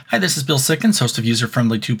Hi, this is Bill Sickens, host of User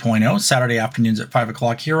Friendly 2.0, Saturday afternoons at 5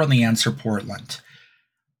 o'clock here on The Answer Portland.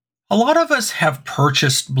 A lot of us have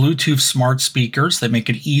purchased Bluetooth smart speakers that make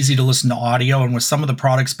it easy to listen to audio, and with some of the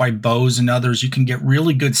products by Bose and others, you can get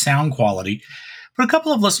really good sound quality. But a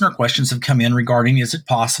couple of listener questions have come in regarding, is it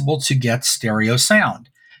possible to get stereo sound?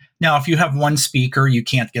 Now, if you have one speaker, you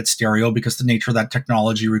can't get stereo because the nature of that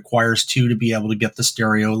technology requires two to be able to get the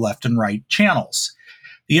stereo left and right channels.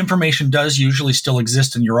 The information does usually still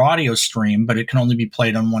exist in your audio stream, but it can only be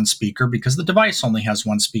played on one speaker because the device only has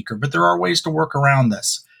one speaker. But there are ways to work around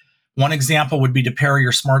this. One example would be to pair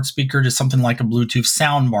your smart speaker to something like a Bluetooth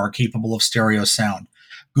soundbar capable of stereo sound.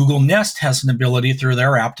 Google Nest has an ability through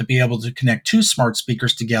their app to be able to connect two smart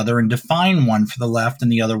speakers together and define one for the left and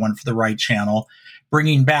the other one for the right channel,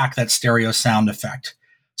 bringing back that stereo sound effect.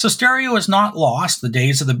 So stereo is not lost. The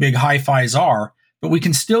days of the big hi-fis are, but we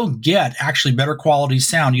can still get actually better quality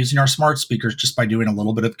sound using our smart speakers just by doing a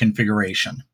little bit of configuration.